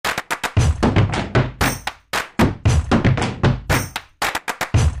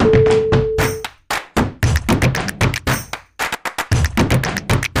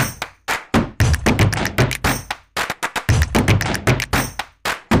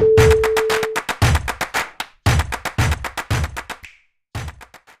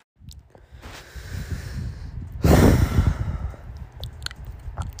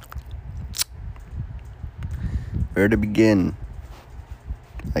Where to begin?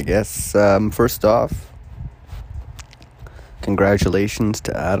 I guess, first off, congratulations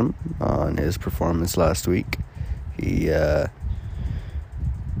to Adam on his performance last week. He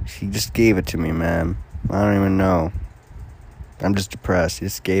just gave it to me, man. I don't even know. I'm just depressed. He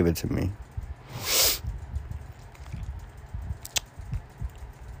just gave it to me.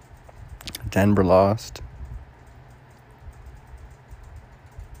 Denver lost.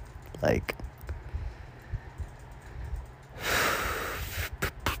 Like,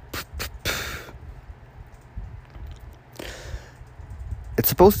 it's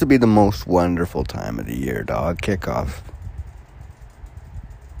supposed to be the most wonderful time of the year, dog. Kickoff.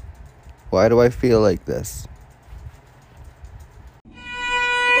 Why do I feel like this?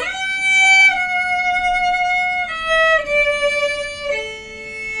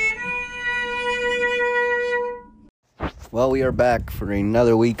 Well, we are back for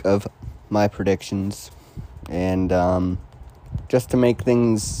another week of my predictions. And just to make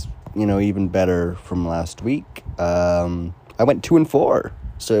things, even better from last week, I went 2-4.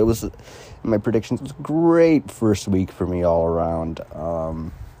 So it was, my predictions was great first week for me all around.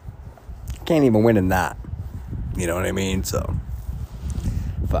 Can't even win in that. You know what I mean? So,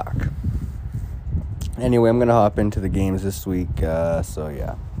 fuck. Anyway, I'm going to hop into the games this week. So,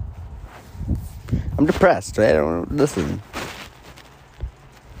 yeah. I'm depressed, right? Listen.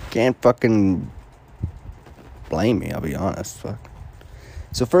 Can't fucking blame me, I'll be honest. Fuck.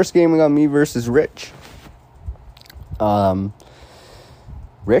 So, first game, we got me versus Rich.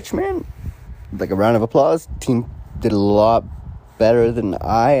 Rich, man, like a round of applause. Team did a lot better than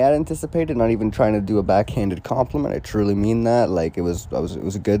I had anticipated. Not even trying to do a backhanded compliment. I truly mean that. Like, it was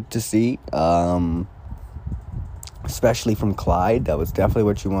good to see. Especially from Clyde. That was definitely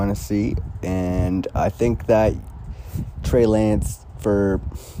what you want to see. And I think that Trey Lance, for,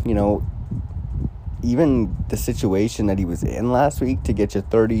 even the situation that he was in last week, to get you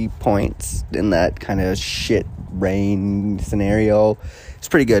 30 points in that kind of shit rain scenario, it's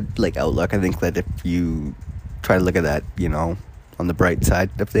pretty good, like, outlook. I think that if you try to look at that, on the bright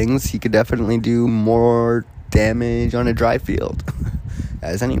side of things, he could definitely do more damage on a dry field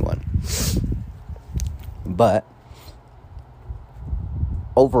as anyone. But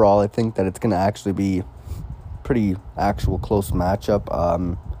overall, I think that it's going to actually be pretty actual close matchup.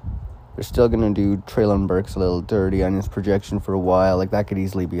 They're still going to do Traylon Burks a little dirty on his projection for a while. Like, that could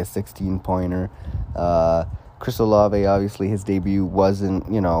easily be a 16-pointer. Chris Olave, obviously, his debut wasn't,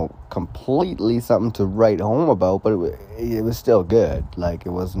 completely something to write home about, but it was still good. Like, it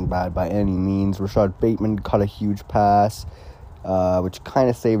wasn't bad by any means. Rashad Bateman caught a huge pass, which kind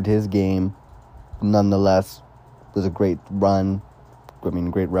of saved his game. Nonetheless, it was a great run.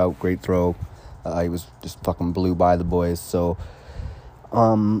 Great route, great throw. He was just fucking blew by the boys. So,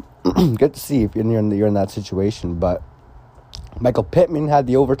 good to see if you're in that situation. But Michael Pittman had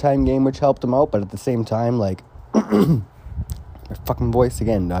the overtime game, which helped him out. But at the same time, like, my fucking voice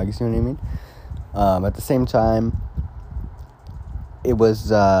again, dog. You see what I mean? At the same time, it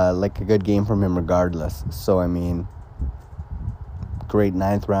was like a good game from him regardless. So, I mean, great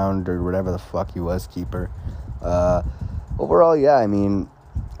 9th round or whatever the fuck he was, keeper. Overall, yeah, I mean,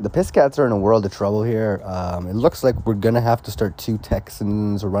 the Piscats are in a world of trouble here. It looks like we're going to have to start 2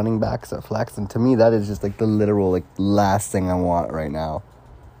 Texans or running backs at flex. And to me, that is just like the literal last thing I want right now.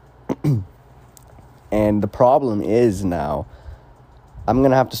 And the problem is now, I'm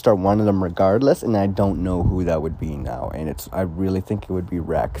going to have to start one of them regardless. And I don't know who that would be now. And I really think it would be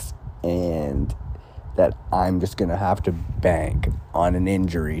Rex. And that I'm just going to have to bank on an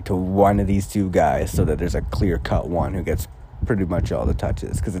injury to one of these 2 guys so that there's a clear-cut one who gets pretty much all the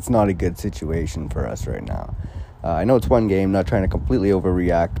touches, because it's not a good situation for us right now. I know it's one game, not trying to completely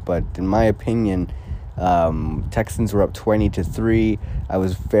overreact, but in my opinion, Texans were up 20-3. I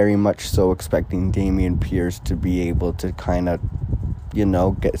was very much so expecting Dameon Pierce to be able to kind of,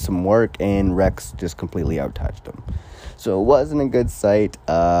 get some work, and Rex just completely outtouched him. So it wasn't a good sight.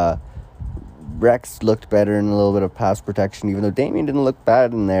 Rex looked better in a little bit of pass protection, even though Dameon didn't look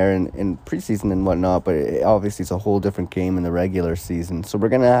bad in there in preseason and whatnot, but obviously it's a whole different game in the regular season, so we're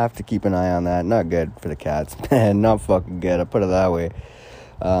going to have to keep an eye on that. Not good for the Cats, man, not fucking good, I'll put it that way.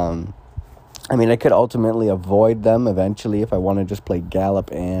 I mean, I could ultimately avoid them eventually if I want to just play Gallup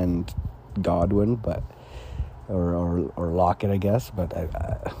and Godwin, but or Lockett, I guess, but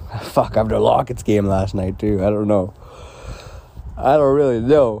after Lockett's game last night, too, I don't know. I don't really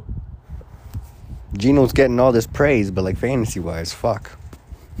know. Geno's getting all this praise, but fantasy-wise, fuck.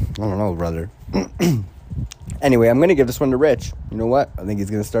 I don't know, brother. Anyway, I'm going to give this one to Rich. You know what? I think he's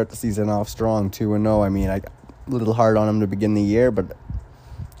going to start the season off strong, 2-0. I mean, a little hard on him to begin the year, but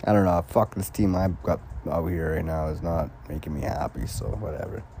I don't know. Fuck this team. I've got out here right now is not making me happy, so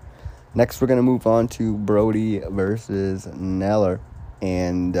whatever. Next, we're going to move on to Brody versus Neller.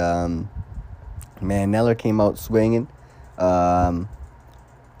 And, man, Neller came out swinging. Brody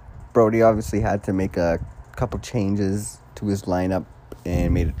obviously had to make a couple changes to his lineup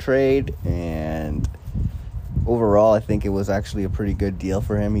and made a trade. And overall, I think it was actually a pretty good deal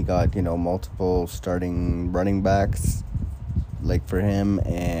for him. He got, multiple starting running backs, like for him,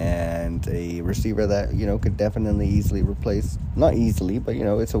 and a receiver that, could definitely easily replace, not easily, but,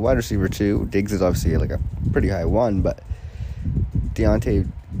 it's a wide receiver too. Diggs is obviously like a pretty high one, but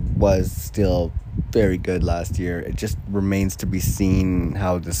Deontay was still very good last year. It just remains to be seen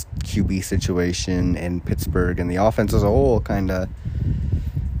how this QB situation in Pittsburgh and the offense as a whole kind of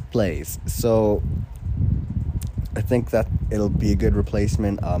plays. So I think that it'll be a good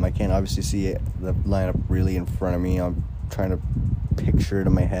replacement. I can't obviously see the lineup really in front of me. I'm trying to picture it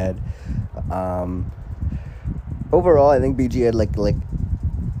in my head. Overall, I think BG had like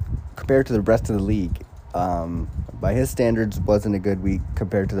compared to the rest of the league, by his standards, wasn't a good week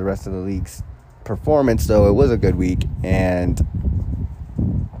compared to the rest of the league's performance. So it was a good week, and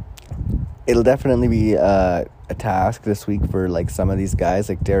it'll definitely be a task this week for like some of these guys.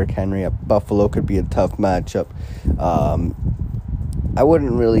 Like Derrick Henry at Buffalo could be a tough matchup. I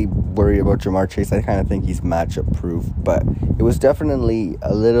wouldn't really worry about Jamar Chase. I kind of think he's matchup proof, but it was definitely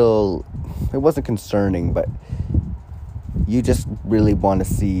it wasn't concerning, but you just really want to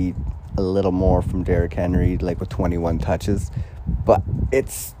see a little more from Derrick Henry, like with 21 touches. But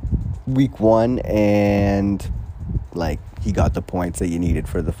it's week 1, and like he got the points that you needed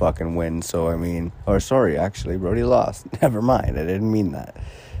for the fucking win. So actually Brody lost. Never mind, I didn't mean that.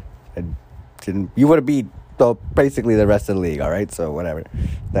 You would have beat basically the rest of the league, all right? So whatever.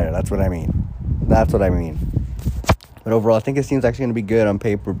 That's what I mean. But overall, I think his team's actually going to be good on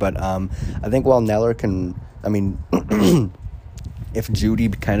paper. But I think while Neller can, if Judy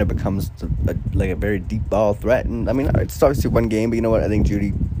kind of becomes a very deep ball threat, and it's obviously one game, but you know what? I think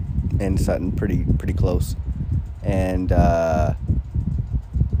Judy and Sutton pretty close. And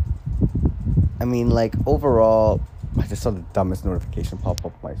overall, I just saw the dumbest notification pop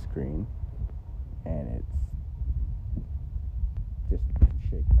up on my screen, and it's just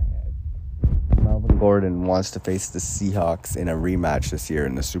shake my head. Melvin Gordon wants to face the Seahawks in a rematch this year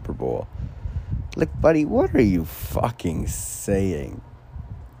in the Super Bowl. Like, buddy, what are you fucking saying?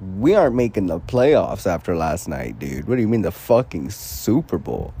 We aren't making the playoffs after last night, dude. What do you mean the fucking Super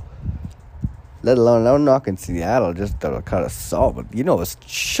Bowl? Let alone, I'm knocking Seattle just to cut us salt, but it's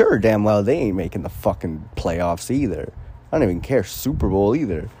sure damn well they ain't making the fucking playoffs either. I don't even care Super Bowl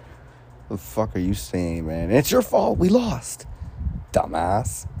either. What the fuck are you saying, man? It's your fault. We lost.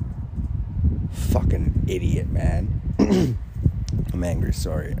 Dumbass. Fucking idiot, man. I'm angry,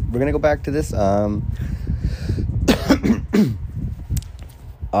 sorry. We're gonna go back to this.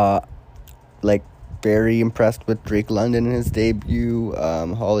 Very impressed with Drake London in his debut.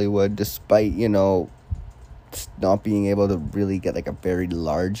 Hollywood, despite, not being able to really get like a very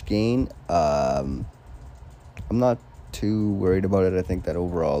large gain. I'm not too worried about it. I think that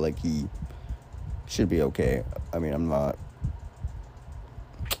overall, he should be okay. I'm not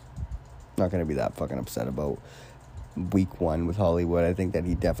gonna be that fucking upset about week 1 with Hollywood. I think that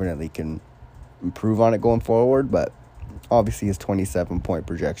he definitely can improve on it going forward, but obviously his 27-point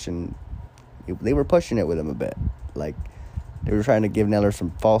projection, they were pushing it with him a bit. Like, they were trying to give Neller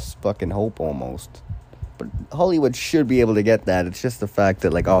some false fucking hope almost. But Hollywood should be able to get that. It's just the fact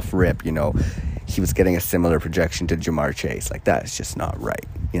that, off rip, he was getting a similar projection to Jamar Chase. That's just not right.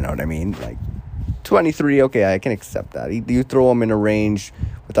 You know what I mean? 23, okay, I can accept that. You throw him in a range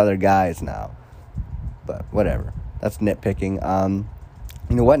with other guys now. But whatever. That's nitpicking.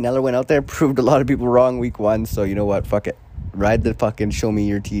 You know what? Neller went out there, proved a lot of people wrong week 1. So you know what? Fuck it. Ride the fucking show me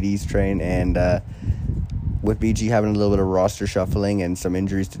your TDs train. And with BG having a little bit of roster shuffling and some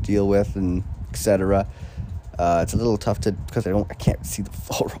injuries to deal with and etc., it's a little tough because I can't see the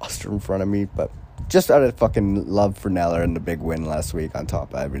full roster in front of me. But just out of fucking love for Neller and the big win last week on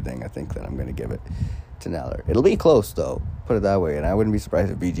top of everything, I think that I'm going to give it to Neller. It'll be close, though. Put it that way. And I wouldn't be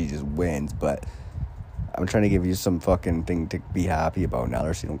surprised if BG just wins. But I'm trying to give you some fucking thing to be happy about,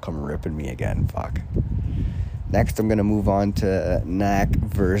 Neller, so you don't come ripping me again. Fuck. Next, I'm going to move on to Knack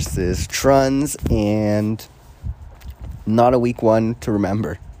versus Truns. And not a week 1 to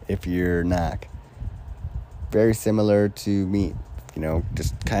remember if you're Knack. Very similar to me.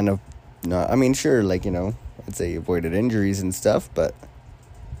 Just kind of not... sure, I'd say avoided injuries and stuff, but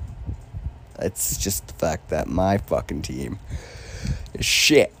it's just the fact that my fucking team is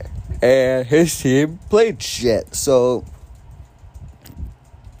shit. And his team played shit. So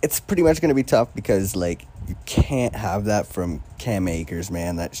it's pretty much going to be tough because, like, you can't have that from Cam Akers,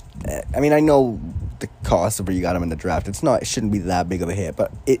 man. I mean, I know the cost of where you got him in the draft. It shouldn't be that big of a hit,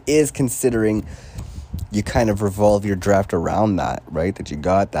 but it is considering you kind of revolve your draft around that, right? That you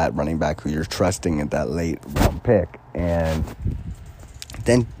got that running back who you're trusting at that late round pick. And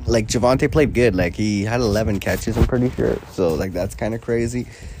then, like, Javonte played good. Like, he had 11 catches, I'm pretty sure. So, like, that's kind of crazy.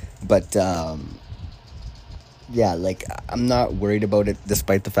 But, yeah, like, I'm not worried about it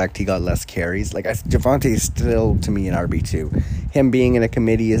despite the fact he got less carries. Like, Javonte is still, to me, an RB2. Him being in a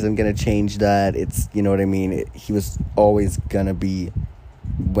committee isn't going to change that. It's, you know what I mean? He was always going to be,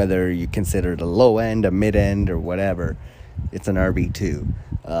 whether you consider it a low end, a mid end, or whatever, it's an RB2.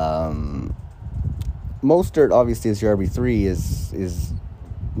 Mostert, obviously, as your RB3 is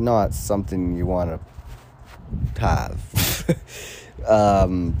not something you want to have.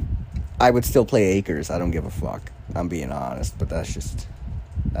 I would still play Akers. I don't give a fuck. I'm being honest, but that's just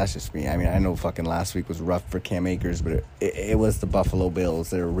me. I mean, I know fucking last week was rough for Cam Akers, but it was the Buffalo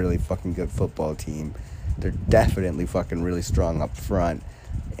Bills. They're a really fucking good football team. They're definitely fucking really strong up front,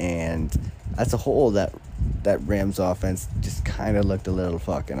 and as a whole, that Rams offense just kind of looked a little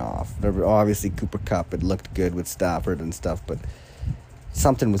fucking off. Obviously, Cooper Kupp had looked good with Stafford and stuff, but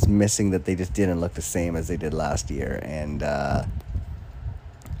something was missing that they just didn't look the same as they did last year, and I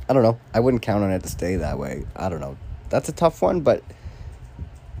don't know. I wouldn't count on it to stay that way. I don't know. That's a tough one, but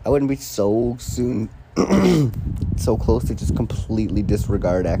I wouldn't be so soon, so close to just completely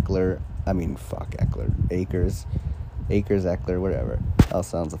disregard Eckler. I mean, fuck Eckler. Akers, Eckler, whatever. All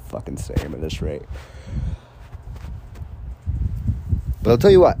sounds the fucking same at this rate. But I'll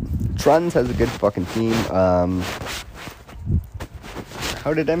tell you what. Truns has a good fucking team.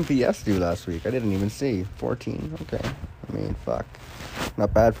 How did MVS do last week? I didn't even see. 14? Okay. I mean, fuck.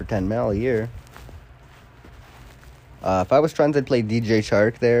 Not bad for 10 mil a year. If I was Truns, I'd play DJ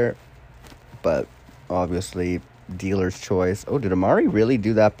Chark there. But, obviously, dealer's choice. Oh, did Amari really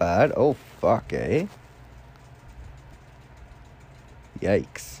do that bad? Oh, fuck, eh?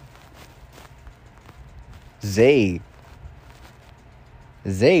 Yikes. Zay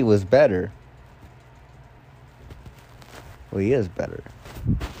was better. Well, he is better.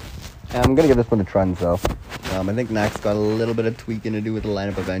 I'm going to give this one to Truns, though. I think Max got a little bit of tweaking to do with the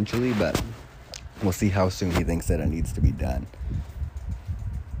lineup eventually, but we'll see how soon he thinks that it needs to be done.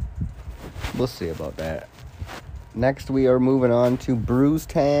 We'll see about that. Next, we are moving on to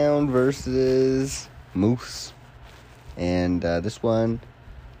Brucetown versus Moose. And this one,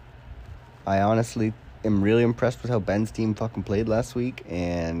 I honestly am really impressed with how Ben's team fucking played last week,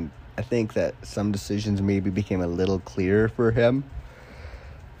 and I think that some decisions maybe became a little clearer for him.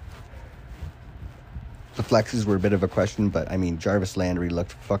 The flexes were a bit of a question, but, I mean, Jarvis Landry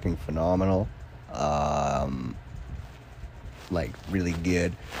looked fucking phenomenal. Really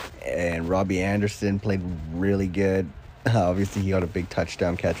good. And Robbie Anderson played really good. Obviously, he got a big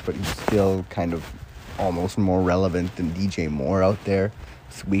touchdown catch, but he's still kind of almost more relevant than DJ Moore out there.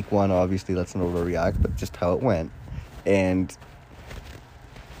 It's week one, obviously, let's not overreact, but just how it went. And,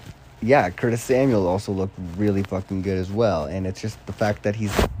 yeah, Curtis Samuel also looked really fucking good as well. And it's just the fact that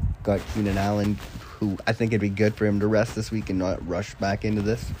he's got Keenan Allen, who I think it'd be good for him to rest this week and not rush back into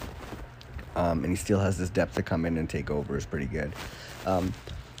this. And he still has this depth to come in and take over is pretty good.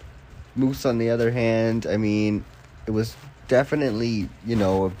 Moose, on the other hand, I mean, it was definitely,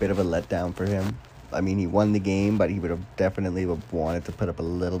 a bit of a letdown for him. I mean, he won the game, but he would have definitely wanted to put up a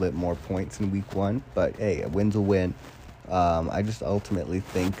little bit more points in week one. But, hey, a win's a win. I just ultimately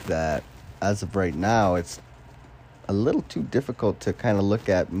think that as of right now, it's a little too difficult to kind of look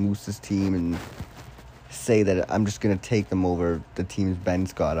at Moose's team and say that I'm just going to take them over the teams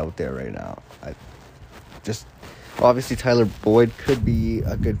Ben's got out there right now. Obviously Tyler Boyd could be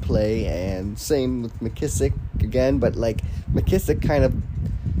a good play, and same with McKissick again, but McKissick kind of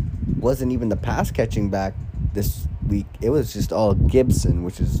wasn't even the pass catching back this week. It was just all Gibson,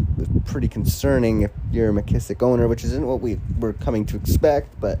 which is pretty concerning if you're a McKissick owner, which isn't what we were coming to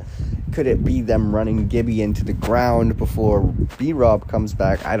expect, but could it be them running Gibby into the ground before B-Rob comes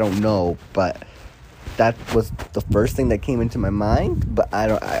back? I don't know, but that was the first thing that came into my mind, but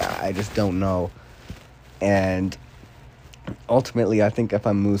I just don't know. And ultimately, I think if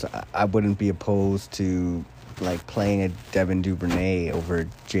I'm Moose, I wouldn't be opposed to playing a Devin Duvernay over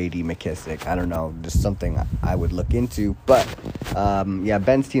J.D. McKissick. I don't know, just something I would look into. But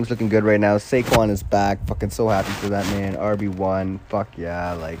Ben's team's looking good right now. Saquon is back. Fucking so happy for that man. RB1. Fuck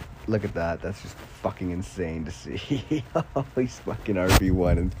yeah. Look at that. That's just fucking insane to see. He's fucking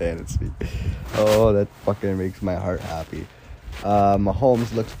RB1 in fantasy. Oh, that fucking makes my heart happy.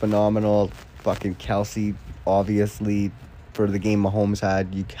 Mahomes looks phenomenal. Fucking Kelsey, obviously, for the game Mahomes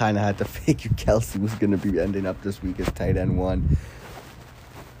had, you kind of had to figure Kelsey was going to be ending up this week as tight end 1.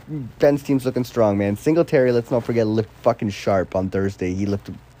 Ben's team's looking strong, man. Singletary, let's not forget, looked fucking sharp on Thursday. He looked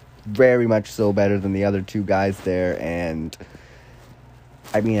very much so better than the other 2 guys there, and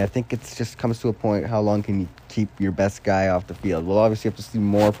I mean, I think it just comes to a point, how long can you keep your best guy off the field? We'll obviously have to see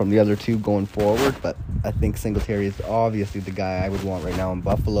more from the other 2 going forward, but I think Singletary is obviously the guy I would want right now in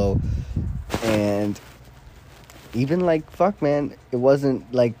Buffalo. And even, like, fuck, man, it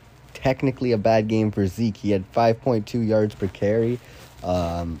wasn't, like, technically a bad game for Zeke. He had 5.2 yards per carry.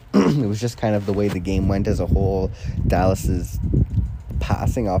 It was just kind of the way the game went as a whole. Dallas's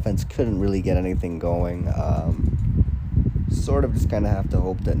passing offense couldn't really get anything going. Sort of just kind of have to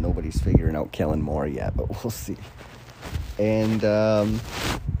hope that nobody's figuring out Kellen Moore yet, but we'll see. And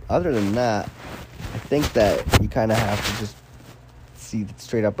other than that, I think that you kind of have to just see that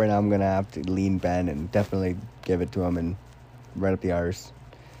straight up right now. I'm going to have to lean Ben and definitely give it to him and right up the arse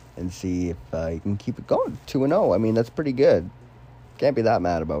and see if he can keep it going. 2-0. I mean, that's pretty good. Can't be that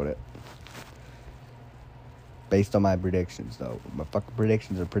mad about it. Based on my predictions, though. My fucking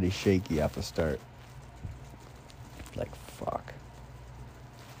predictions are pretty shaky at the start. Like, fuck.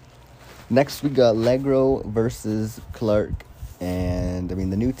 Next, we got Legro versus Clark. And, I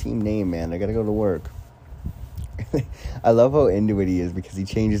mean, the new team name, man. I gotta go to work. I love how into it he is because he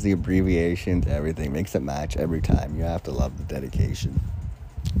changes the abbreviation to everything. Makes it match every time. You have to love the dedication.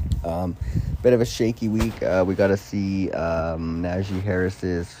 Bit of a shaky week. We got to see Najee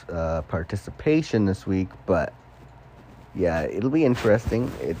Harris's participation this week. But, yeah, it'll be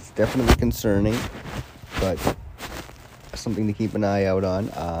interesting. It's definitely concerning. But something to keep an eye out on.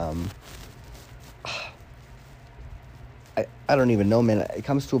 I don't even know, man. It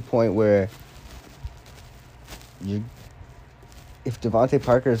comes to a point where if Devontae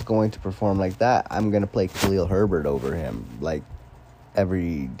Parker is going to perform like that, I'm going to play Khalil Herbert over him, like,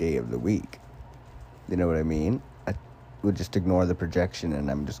 every day of the week. You know what I mean? I would just ignore the projection, and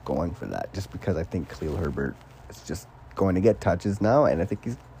I'm just going for that, just because I think Khalil Herbert is just going to get touches now, and I think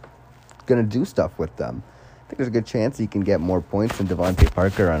he's going to do stuff with them. I think there's a good chance he can get more points than Devontae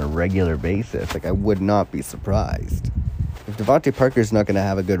Parker on a regular basis. Like, I would not be surprised. If Devontae Parker's not going to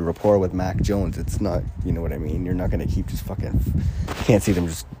have a good rapport with Mac Jones, it's not, you know what I mean? You're not going to keep just fucking... Can't see them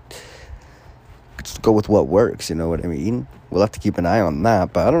just go with what works, you know what I mean? We'll have to keep an eye on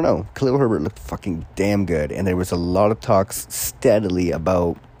that, but I don't know. Khalil Herbert looked fucking damn good, and there was a lot of talks steadily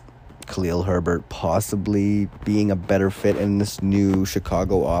about Khalil Herbert possibly being a better fit in this new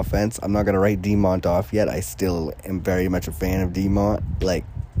Chicago offense. I'm not going to write DeMont off yet. I still am very much a fan of DeMont. Like,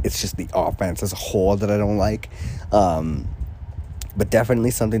 it's just the offense as a whole that I don't like. But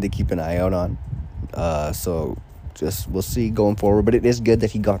definitely something to keep an eye out on. So just we'll see going forward. But it is good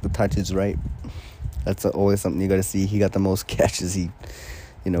that he got the touches right. That's always something you got to see. He got the most catches. You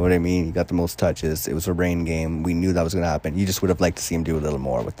know what I mean? He got the most touches. It was a rain game. We knew that was going to happen. You just would have liked to see him do a little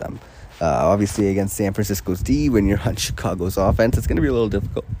more with them. Obviously, against San Francisco's D, when you're on Chicago's offense, it's going to be a little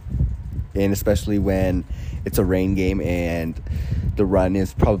difficult. And especially when it's a rain game and the run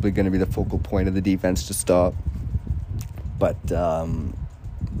is probably going to be the focal point of the defense to stop. But, and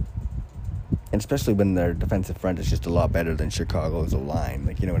especially when their defensive front is just a lot better than Chicago's line.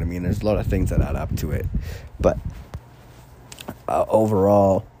 Like, you know what I mean? There's a lot of things that add up to it. But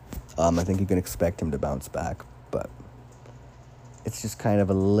overall, I think you can expect him to bounce back. But it's just kind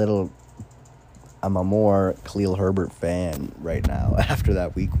of a little... I'm a more Khalil Herbert fan right now after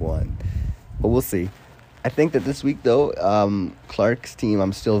that week 1. But we'll see. I think that this week, though, Clark's team,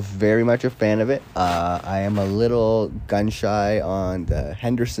 I'm still very much a fan of it. I am a little gun-shy on the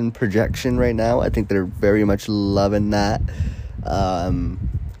Henderson projection right now. I think they're very much loving that.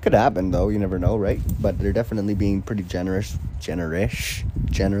 Could happen, though. You never know, right? But they're definitely being pretty generous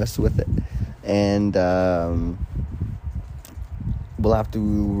with it. And we'll have to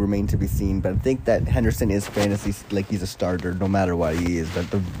remain to be seen. But I think that Henderson is fantasy, like he's a starter no matter what he is, at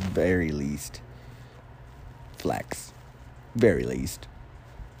the very least. Flex. Very least.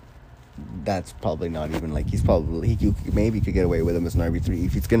 That's probably not even like he's probably... He maybe could get away with him as an RB3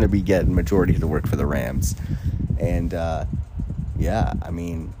 if he's going to be getting majority of the work for the Rams. And, yeah, I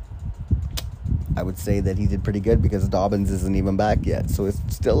mean... I would say that he did pretty good because Dobbins isn't even back yet. So it's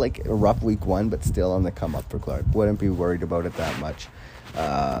still like a rough week 1, but still on the come up for Clark. Wouldn't be worried about it that much.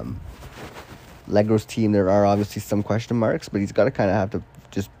 Legro's team, there are obviously some question marks, but he's got to kind of have to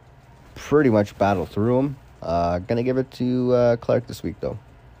just pretty much battle through them. Gonna give it to Clark this week, though.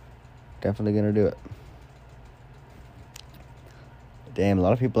 Definitely gonna do it. Damn, a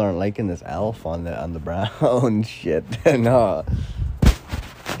lot of people aren't liking this elf on the Brown shit. No.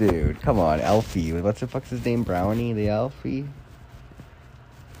 Dude, come on, Elfie. What's the fuck's his name? Brownie, the Elfie?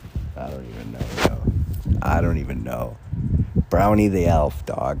 I don't even know, yo. I don't even know. Brownie the elf,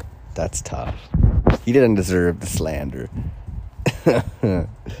 dog. That's tough. He didn't deserve the slander.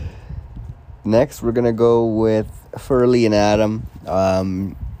 Next, we're going to go with Furley and Adam.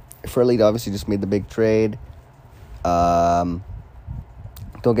 Furley obviously just made the big trade. Don't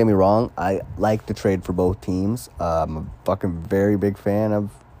get me wrong. I like the trade for both teams. I'm a fucking very big fan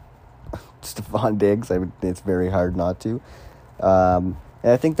of Stephon Diggs. It's very hard not to. And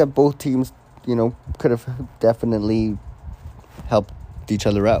I think that both teams, could have definitely helped each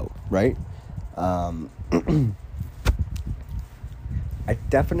other out, right? I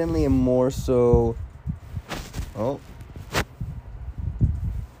definitely am more so... Oh.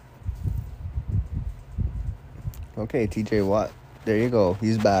 Okay, TJ Watt. There you go.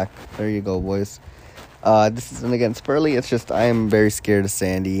 He's back. There you go, boys. This isn't against Furley. It's just I am very scared of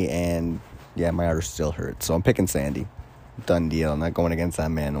Sandy, and yeah, my arse still hurts. So I'm picking Sandy. Done deal. I'm not going against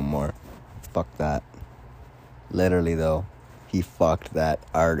that man no more. Fuck that. Literally, though, he fucked that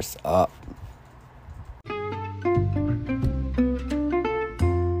arse up.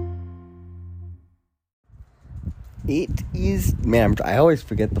 It is, man, I always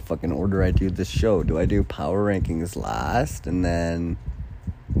forget the fucking order I do this show. Do I do power rankings last and then,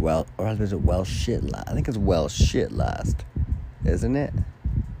 or is it well shit last? I think it's well shit last, isn't it?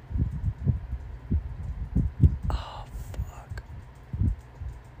 Oh, fuck.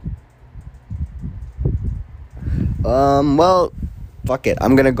 Well, fuck it.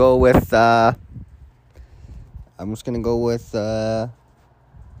 I'm gonna go with, I'm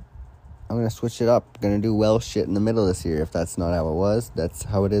going to switch it up. I'm going to do well shit in the middle this year. If that's not how it was, that's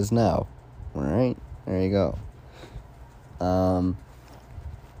how it is now. All right? There you go. I'm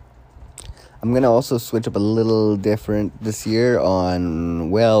going to also switch up a little different this year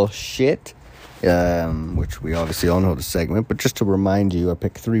on well shit, which we obviously all know the segment. But just to remind you, I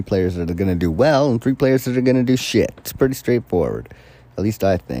picked 3 players that are going to do well and 3 players that are going to do shit. It's pretty straightforward. At least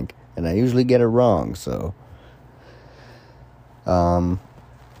I think. And I usually get it wrong, so...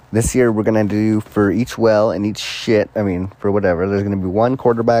 This year, we're going to do for each well and each shit, for whatever, there's going to be 1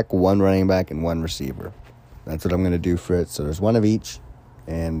 quarterback, 1 running back, and 1 receiver. That's what I'm going to do for it. So there's 1 of each.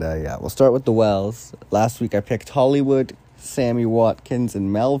 And, we'll start with the wells. Last week, I picked Hollywood, Sammy Watkins,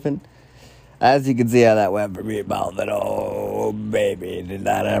 and Melvin. As you can see how that went for me, Melvin. Oh, baby, did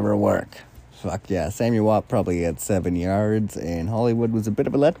that ever work? Fuck yeah. Sammy Watt probably had 7 yards, and Hollywood was a bit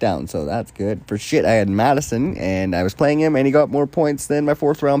of a letdown, so that's good. For shit, I had Madison, and I was playing him, and he got more points than my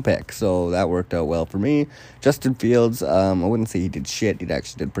 4th-round pick, so that worked out well for me. Justin Fields, I wouldn't say he did shit. He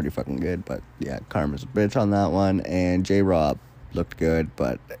actually did pretty fucking good, but yeah, karma's a bitch on that one. And J-Rob looked good,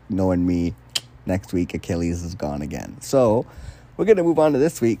 but knowing me, next week, Achilles is gone again. So, we're going to move on to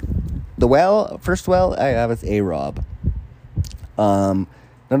this week. The first well I have is A-Rob.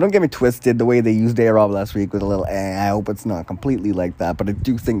 Now, don't get me twisted, the way they used A-Rob last week was a little, I hope it's not completely like that, but I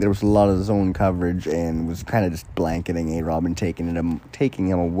do think there was a lot of zone coverage and was kind of just blanketing A-Rob and taking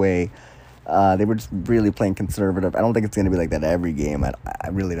him away. They were just really playing conservative. I don't think it's going to be like that every game. I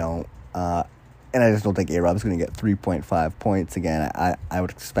really don't. And I just don't think A-Rob's going to get 3.5 points again. I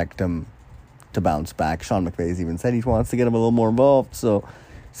would expect him to bounce back. Sean McVay's even said he wants to get him a little more involved, so...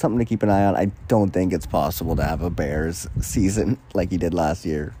 something to keep an eye on. I don't think it's possible to have a Bears season like he did last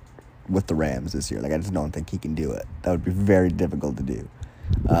year with the Rams this year. I just don't think he can do it. That would be very difficult to do.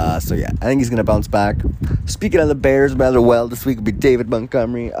 So, yeah, I think he's going to bounce back. Speaking of the Bears, rather well, this week will be David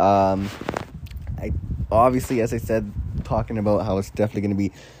Montgomery. Obviously, as I said, talking about how it's definitely going to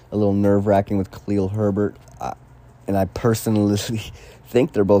be a little nerve-wracking with Khalil Herbert. And I personally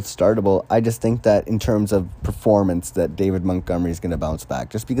think they're both startable. I just think that in terms of performance that David Montgomery is going to bounce back.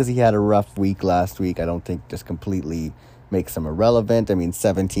 Just because he had a rough week last week, I don't think just completely makes him irrelevant.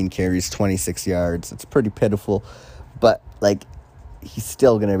 17 carries, 26 yards. It's pretty pitiful. But, he's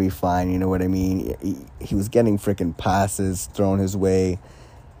still going to be fine, you know what I mean? He was getting freaking passes thrown his way.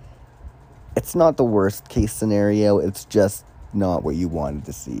 It's not the worst case scenario. It's just not what you wanted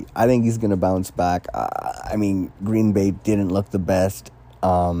to see. I think he's going to bounce back. Green Bay didn't look the best.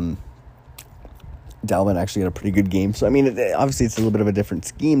 Dalvin actually had a pretty good game. So, obviously it's a little bit of a different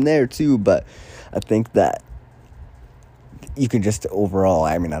scheme there too, but I think that you can just overall,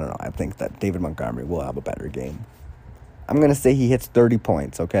 I don't know. I think that David Montgomery will have a better game. I'm going to say he hits 30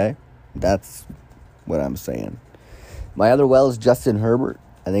 points, okay? That's what I'm saying. My other well is Justin Herbert.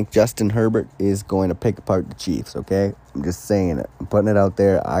 I think Justin Herbert is going to pick apart the Chiefs, okay? I'm just saying it. I'm putting it out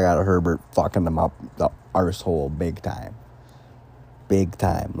there. I got a Herbert fucking them up the arsehole big time. Big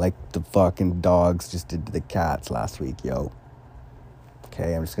time. Like the fucking dogs just did to the cats last week, yo.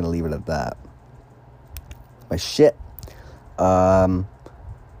 Okay, I'm just going to leave it at that. My shit.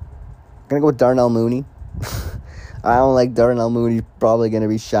 Gonna go with Darnell Mooney. I don't like Darnell Mooney. Probably gonna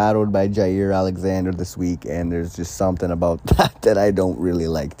be shadowed by Jair Alexander this week, and there's just something about that I don't really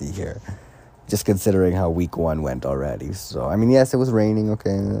like to hear. Just considering how week 1 went already. So, I mean, yes, it was raining,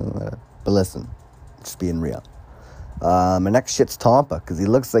 okay, but listen, just being real. My next shit's Tampa, because he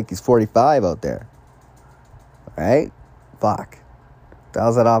looks like he's 45 out there. Right? Fuck. What the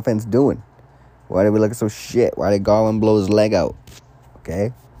hell's that offense doing? Why are we looking so shit? Why did Garland blow his leg out?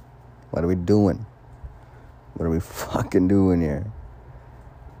 Okay? What are we doing? What are we fucking doing here?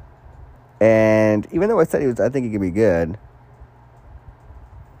 And even though I said I think he could be good,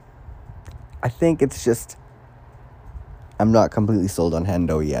 I think it's just I'm not completely sold on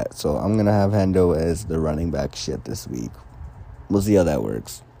Hendo yet. So I'm going to have Hendo as the running back shit this week. We'll see how that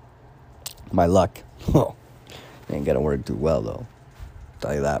works. My luck. Oh, ain't going to work too well, though.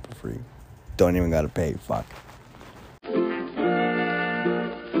 Tell you that for free. Don't even got to pay. Fuck.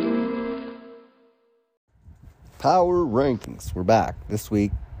 Power rankings. We're back this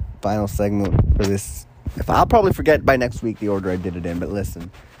week. Final segment for this. I'll probably forget by next week the order I did it in. But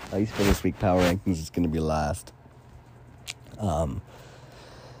listen, at least for this week, power rankings is going to be last.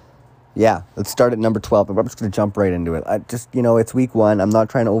 Yeah, let's start at number 12. I'm just going to jump right into it. It's week 1. I'm not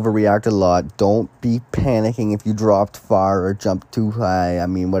trying to overreact a lot. Don't be panicking if you dropped far or jumped too high. I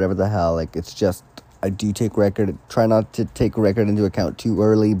mean, whatever the hell. Like, it's just, I do try not to take record into account too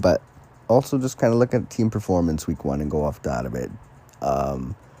early, but also just kind of look at team performance week 1 and go off that a bit.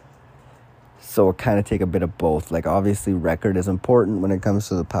 So I kind of take a bit of both. Like, obviously, record is important when it comes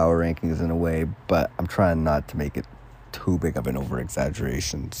to the power rankings in a way, but I'm trying not to make it too big of an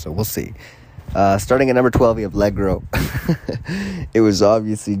over-exaggeration, so we'll see. Starting at number 12, we have Legro. It was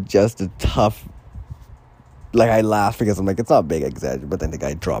obviously just a tough... Like, I laughed because I'm like, it's not big exaggeration, but then the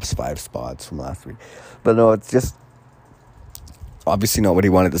guy drops 5 spots from last week. But no, it's just obviously not what he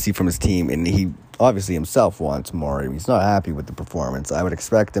wanted to see from his team, and he obviously himself wants more. He's not happy with the performance. I would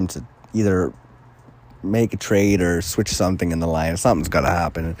expect him to either make a trade or switch something in the line. Something's got to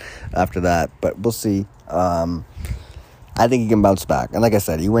happen after that, but we'll see. I think he can bounce back. And like I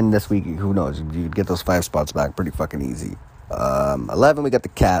said, you win this week, who knows? You get those 5 spots back pretty fucking easy. 11, we got the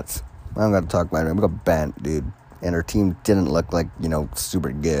Cats. I don't got to talk about it. We got Bent, dude. And our team didn't look like,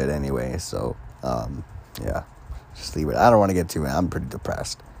 super good anyway. So, yeah. Just leave it. I don't want to get too... I'm pretty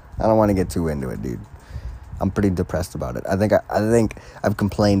depressed. I don't want to get too into it, dude. I'm pretty depressed about it. I think I've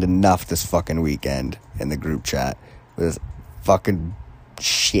complained enough this fucking weekend in the group chat with fucking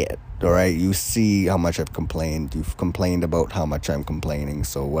shit. All right, you see how much I've complained. You've complained about how much I'm complaining,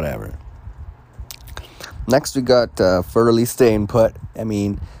 so whatever. Next, we got Furley staying put. I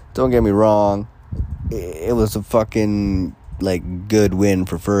mean, don't get me wrong. It was a fucking, good win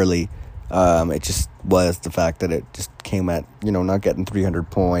for Furley. It just was the fact that it just came at, not getting 300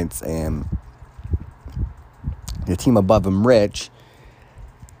 points. And the team above him, Rich,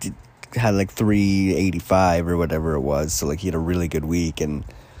 had 385 or whatever it was. So, he had a really good week. And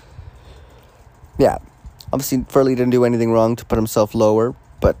yeah, obviously Furley didn't do anything wrong to put himself lower,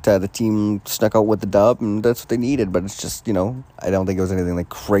 but the team snuck out with the dub, and that's what they needed. But it's just, I don't think it was anything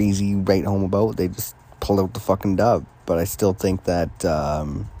crazy right home about. They just pulled out the fucking dub. But I still think that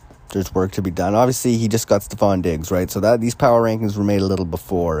there's work to be done. Obviously, he just got Stephon Diggs, right? So these power rankings were made a little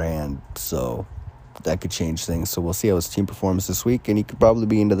beforehand, so that could change things. So we'll see how his team performs this week, and he could probably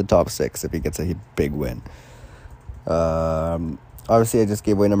be into the top 6 if he gets a big win. Obviously, I just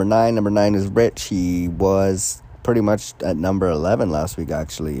gave away number 9. Number 9 is Rich. He was pretty much at number 11 last week,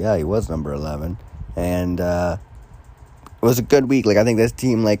 actually. Yeah, he was number 11. And it was a good week. I think this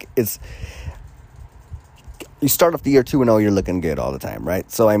team, it's... You start off the year 2-0, you're looking good all the time,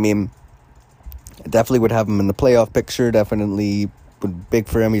 right? So, I mean, I definitely would have him in the playoff picture. Definitely big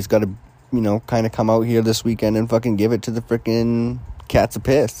for him. He's got to, kind of come out here this weekend and fucking give it to the freaking Cats a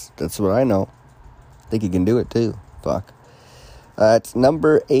piss. That's what I know. I think he can do it, too. Fuck. It's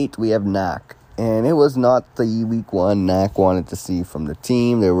number 8, we have Knack. And it was not the week 1 Knack wanted to see from the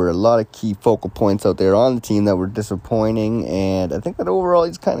team. There were a lot of key focal points out there on the team that were disappointing. And I think that overall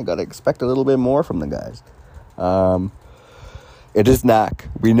he's kind of got to expect a little bit more from the guys. It is Knack.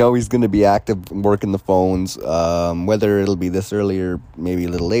 We know he's going to be active working the phones. Whether it'll be this early or maybe a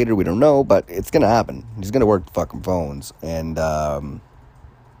little later, we don't know. But it's going to happen. He's going to work the fucking phones. And I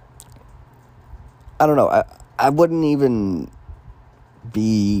don't know. I wouldn't even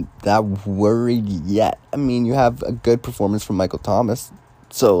be that worried yet. I mean, you have a good performance from Michael Thomas,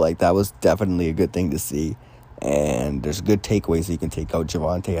 so that was definitely a good thing to see. And there's good takeaways that you can take out.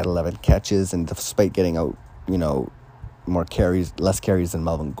 Javonte had 11 catches, and despite getting out, less carries than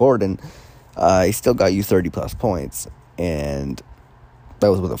Melvin Gordon, he still got you 30 plus points. And That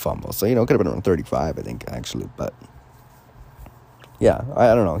was with a fumble. So, it could have been around 35, I think, actually. But, yeah,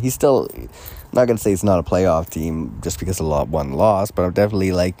 I don't know. He's still, I'm not going to say it's not a playoff team just because of one loss, but I'm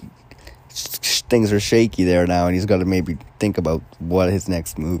definitely, things are shaky there now, and he's got to maybe think about what his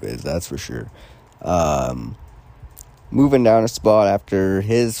next move is. That's for sure. Moving down a spot after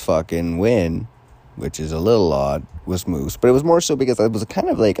his fucking win, which is a little odd, was Moose. But it was more so because I was kind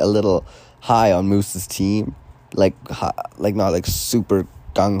of a little high on Moose's team. Not super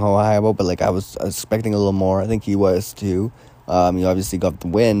gung-ho high about, but I was expecting a little more. I think he was too. He obviously got the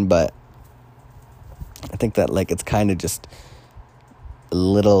win, but I think that it's kind of just a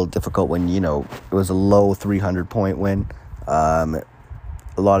little difficult when, it was a low 300-point win. A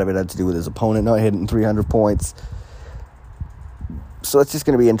lot of it had to do with his opponent not hitting 300 points. So it's just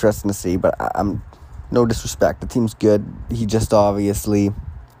going to be interesting to see, but I'm no disrespect. The team's good. He just obviously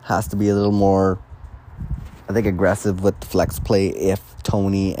has to be a little more, I think, aggressive with the flex play if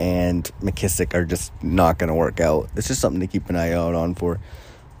Tony and McKissick are just not going to work out. It's just something to keep an eye out on for.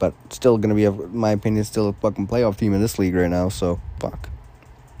 But still going to be, in my opinion, still a fucking playoff team in this league right now, so fuck.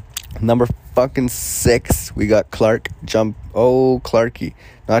 Number fucking 6, we got Clark Clarky.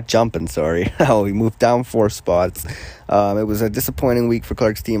 Not jumping, sorry. Oh, he moved down 4 spots. It was a disappointing week for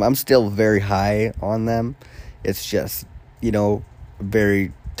Clark's team. I'm still very high on them. It's just,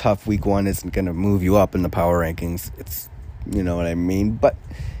 very tough week 1 isn't going to move you up in the power rankings. It's, you know what I mean? But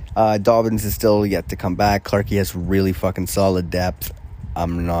Dobbins is still yet to come back. Clarky has really fucking solid depth.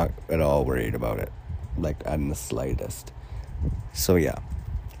 I'm not at all worried about it. In the slightest. So, yeah.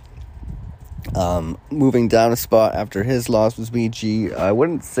 Moving down a spot after his loss was BG. I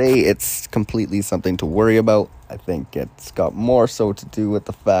wouldn't say it's completely something to worry about. I think it's got more so to do with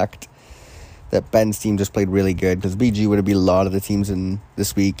the fact that Ben's team just played really good, because BG would have beat a lot of the teams in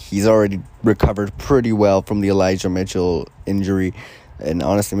this week. He's already recovered pretty well from the Elijah Mitchell injury, and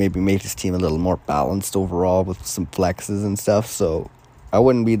honestly maybe made his team a little more balanced overall with some flexes and stuff. So I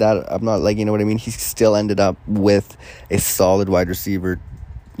wouldn't be that, I'm not you know what I mean? He still ended up with a solid wide receiver,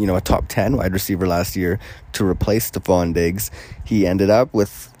 a top 10 wide receiver last year to replace Stephon Diggs. He ended up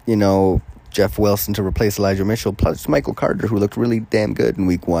with, Jeff Wilson to replace Elijah Mitchell, plus Michael Carter, who looked really damn good in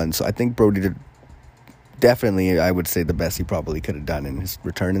week 1. So I think Brody did definitely, I would say, the best he probably could have done in his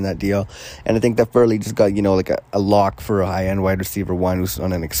return in that deal. And I think that Furley just got, a lock for a high-end wide receiver 1 who's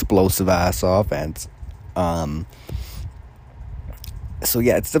on an explosive-ass offense. So,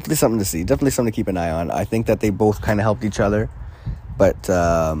 yeah, it's definitely something to see. Definitely something to keep an eye on. I think that they both kind of helped each other. But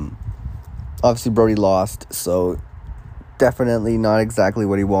obviously Brody lost, so definitely not exactly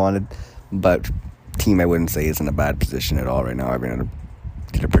what he wanted. But team, I wouldn't say, is in a bad position at all right now. I mean, I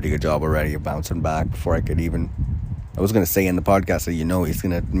did a pretty good job already of bouncing back before I could even... I was going to say in the podcast that, he's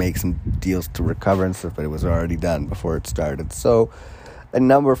going to make some deals to recover and stuff, but it was already done before it started. So, at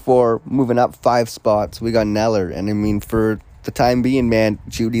number 4, moving up 5 spots, we got Neller. And, I mean, for the time being, man,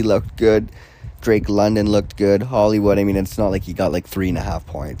 Judy looked good. Drake London looked good. Hollywood, I mean, it's not like he got 3.5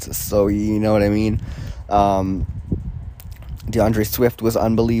 points. So, you know what I mean? DeAndre Swift was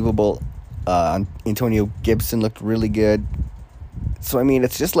unbelievable. Antonio Gibson looked really good. So, I mean,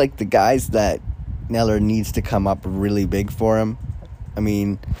 it's just the guys that Neller needs to come up really big for him. I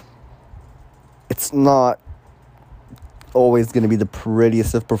mean, it's not always going to be the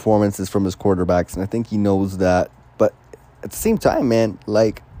prettiest of performances from his quarterbacks, and I think he knows that. But at the same time, man,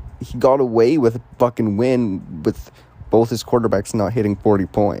 he got away with a fucking win with both his quarterbacks not hitting 40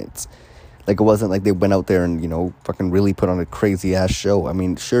 points. It wasn't like they went out there and, fucking really put on a crazy-ass show. I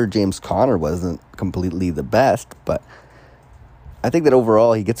mean, sure, James Conner wasn't completely the best, but I think that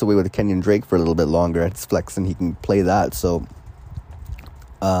overall he gets away with Kenyon Drake for a little bit longer at his flex, and he can play that. So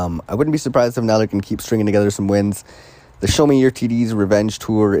I wouldn't be surprised if Neller can keep stringing together some wins. The Show Me Your TDs Revenge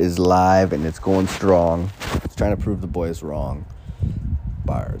Tour is live, and it's going strong. It's trying to prove the boys wrong.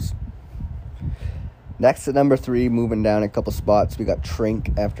 Bars. Next at number 3, moving down a couple spots, we got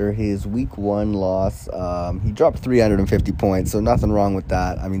Trink after his week 1 loss. He dropped 350 points, so nothing wrong with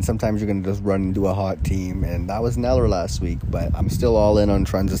that. I mean, sometimes you're going to just run into a hot team, and that was Neller last week, but I'm still all in on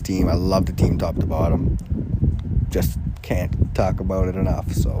Trunz's team. I love the team top to bottom. Just can't talk about it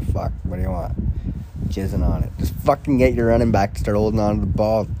enough, so fuck, what do you want? Jizzing on it. Just fucking get your running back to start holding on to the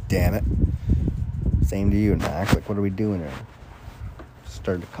ball, damn it. Same to you, Mac. What are we doing here?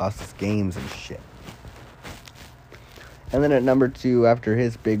 Starting to cost us games and shit. And then at number 2, after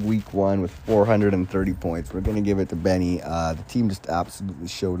his big week 1 with 430 points, we're going to give it to Benny. The team just absolutely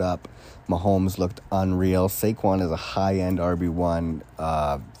showed up. Mahomes looked unreal. Saquon is a high-end RB1.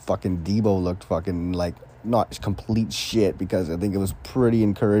 Fucking Debo looked fucking not complete shit, because I think it was pretty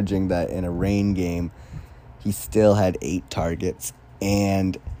encouraging that in a rain game, he still had 8 targets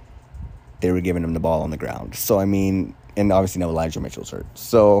and they were giving him the ball on the ground. So, I mean, and obviously now Elijah Mitchell's hurt.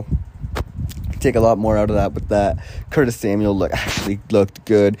 So, take a lot more out of that with that. Curtis Samuel actually looked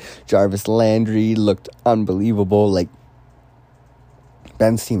good. Jarvis Landry looked unbelievable. Like,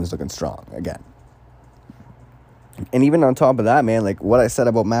 Ben's team is looking strong again. And even on top of that, man, like what I said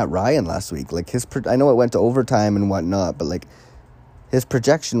about Matt Ryan last week, like I know it went to overtime and whatnot, but like his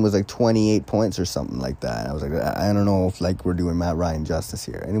projection was like 28 points or something like that. And I was like, I don't know if like we're doing Matt Ryan justice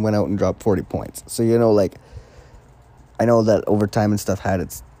here. And he went out and dropped 40 points. So, you know, like I know that overtime and stuff had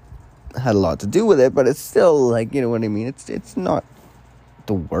a lot to do with it, but it's still like, you know what I mean? It's not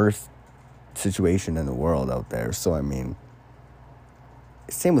the worst situation in the world out there. So, I mean,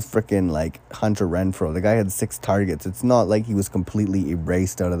 same with freaking like Hunter Renfrow. The guy had 6 targets. It's not like he was completely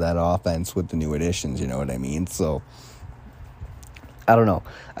erased out of that offense with the new additions, you know what I mean? So, I don't know.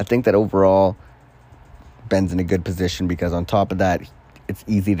 I think that overall, Ben's in a good position because on top of that, it's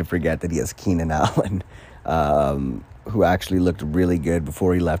easy to forget that he has Keenan Allen, who actually looked really good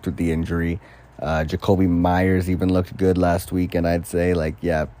before he left with the injury. Jacoby Myers even looked good last week, and I'd say, like,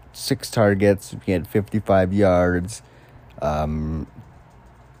 yeah, 6 targets, he had 55 yards.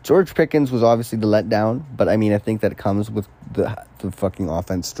 George Pickens was obviously the letdown, but I mean, I think that it comes with the fucking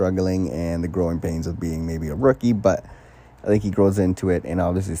offense struggling and the growing pains of being maybe a rookie, but I think he grows into it, and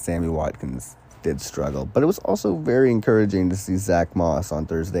obviously Sammy Watkins did struggle. But it was also very encouraging to see Zach Moss on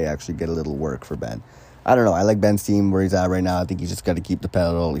Thursday actually get a little work for Ben. I don't know. I like Ben's team where he's at right now. I think he's just got to keep the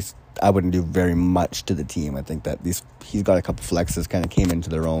pedal. I wouldn't do very much to the team. I think that he's got a couple flexes kind of came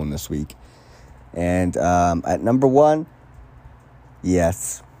into their own this week. And at number 1,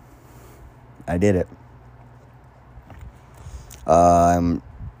 yes, I did it. I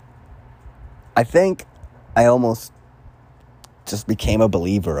think I almost just became a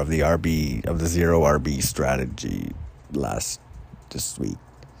believer of the zero RB strategy this week.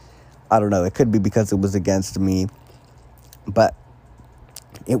 I don't know. It could be because it was against me, but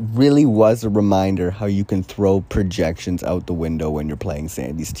it really was a reminder how you can throw projections out the window when you're playing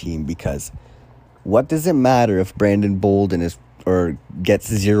Sandy's team, because what does it matter if Brandon Bolden gets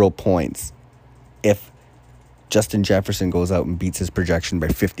 0 points if Justin Jefferson goes out and beats his projection by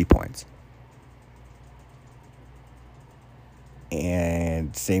 50 points?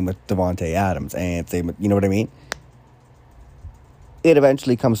 And same with Devontae Adams, and same with, you know what I mean? It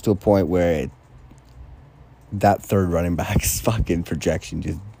eventually comes to a point where that third running back's fucking projection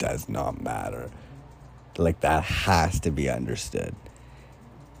just does not matter. Like, that has to be understood.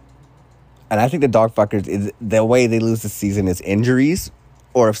 And I think the dogfuckers is the way they lose the season is injuries,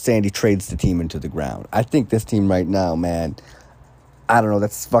 or if Sandy trades the team into the ground. I think this team right now, man, I don't know,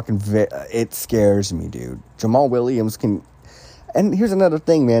 that's fucking it scares me, dude. Jamal Williams can. And here's another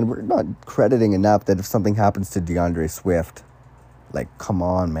thing, man. We're not crediting enough that if something happens to DeAndre Swift, like, come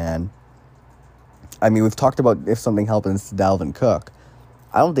on, man. I mean, we've talked about if something happens to Dalvin Cook.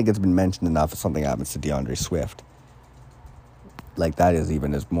 I don't think it's been mentioned enough if something happens to DeAndre Swift. Like, that is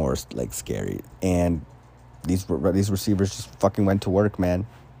even as more, like, scary. And these receivers just fucking went to work, man.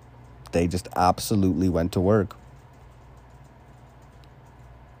 They just absolutely went to work.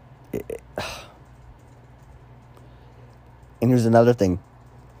 And here's another thing.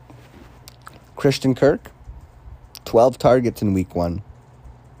 Christian Kirk, 12 targets in week 1.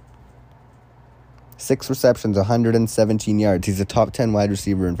 6 receptions, 117 yards. He's a top 10 wide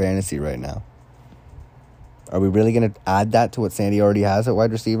receiver in fantasy right now. Are we really going to add that to what Sandy already has at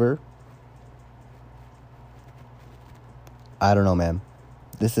wide receiver? I don't know, man.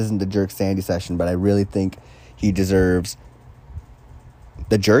 This isn't the jerk Sandy session, but I really think he deserves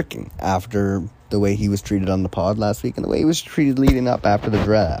the jerking after the way he was treated on the pod last week and the way he was treated leading up after the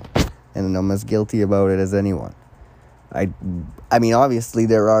draft. And I'm as guilty about it as anyone. I mean, obviously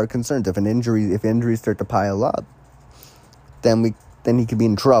there are concerns. If injuries start to pile up, then he could be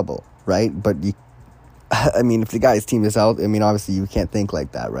in trouble, right? But I mean, if the guy's team is out, I mean, obviously you can't think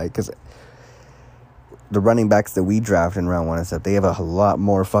like that, right? Because the running backs that we draft in round 1 and stuff, they have a lot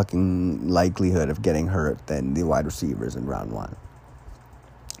more fucking likelihood of getting hurt than the wide receivers in round 1.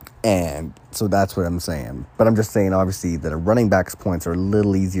 And so that's what I'm saying. But I'm just saying, obviously, that a running back's points are a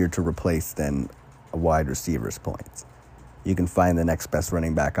little easier to replace than a wide receiver's points. You can find the next best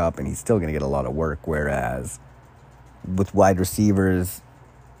running back up, and he's still going to get a lot of work. Whereas with wide receivers,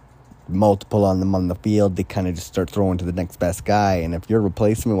 multiple on them on the field, they kind of just start throwing to the next best guy. And if you're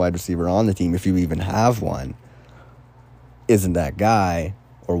replacing a wide receiver on the team, if you even have one, isn't that guy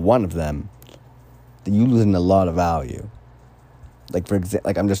or one of them, then you're losing a lot of value.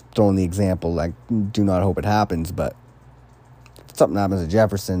 Like, I'm just throwing the example, like, do not hope it happens, but if something happens to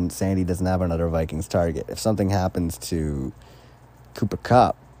Jefferson, Sandy doesn't have another Vikings target. If something happens to Cooper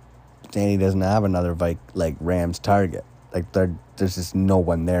Kupp. Sandy doesn't have another Rams target. Like there's just no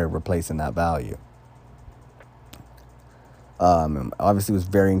one there replacing that value. Obviously was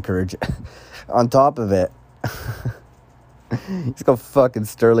very encouraging. On top of it, he's got fucking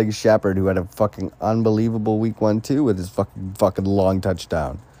Sterling Shepard, who had a fucking unbelievable week 1 too with his fucking long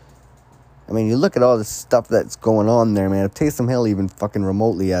touchdown. I mean, you look at all the stuff that's going on there, man. If Taysom Hill even fucking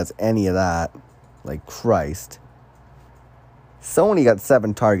remotely has any of that, like Christ. Sony got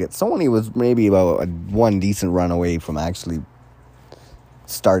 7 targets. Sony was maybe about one decent run away from actually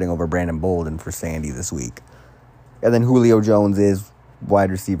starting over Brandon Bolden for Sandy this week. And then Julio Jones is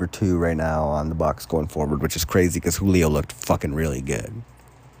wide receiver 2 right now on the Bucs going forward, which is crazy because Julio looked fucking really good.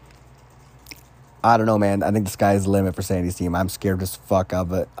 I don't know, man. I think the sky's the limit for Sandy's team. I'm scared as fuck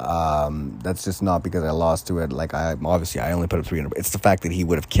of it. That's just not because I lost to it. Like, I only put up 300. It's the fact that he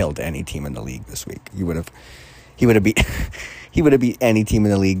would have killed any team in the league this week. He would have beat any team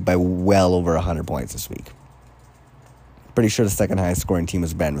in the league by well over 100 points this week. Pretty sure the second highest scoring team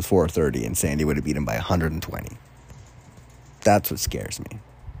was Ben with 430, and Sandy would have beat him by 120. That's what scares me.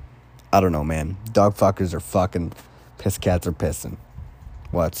 I don't know, man. Dog fuckers are fucking. Piss cats are pissing.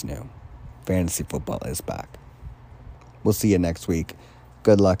 What's new? Fantasy football is back. We'll see you next week.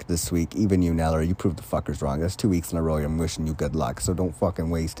 Good luck this week. Even you, Neller, you proved the fuckers wrong. That's 2 weeks in a row. I'm wishing you good luck, so don't fucking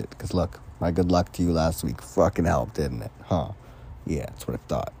waste it. Because look, my good luck to you last week fucking helped, didn't it? Huh? Yeah, that's what I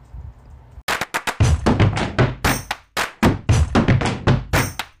thought.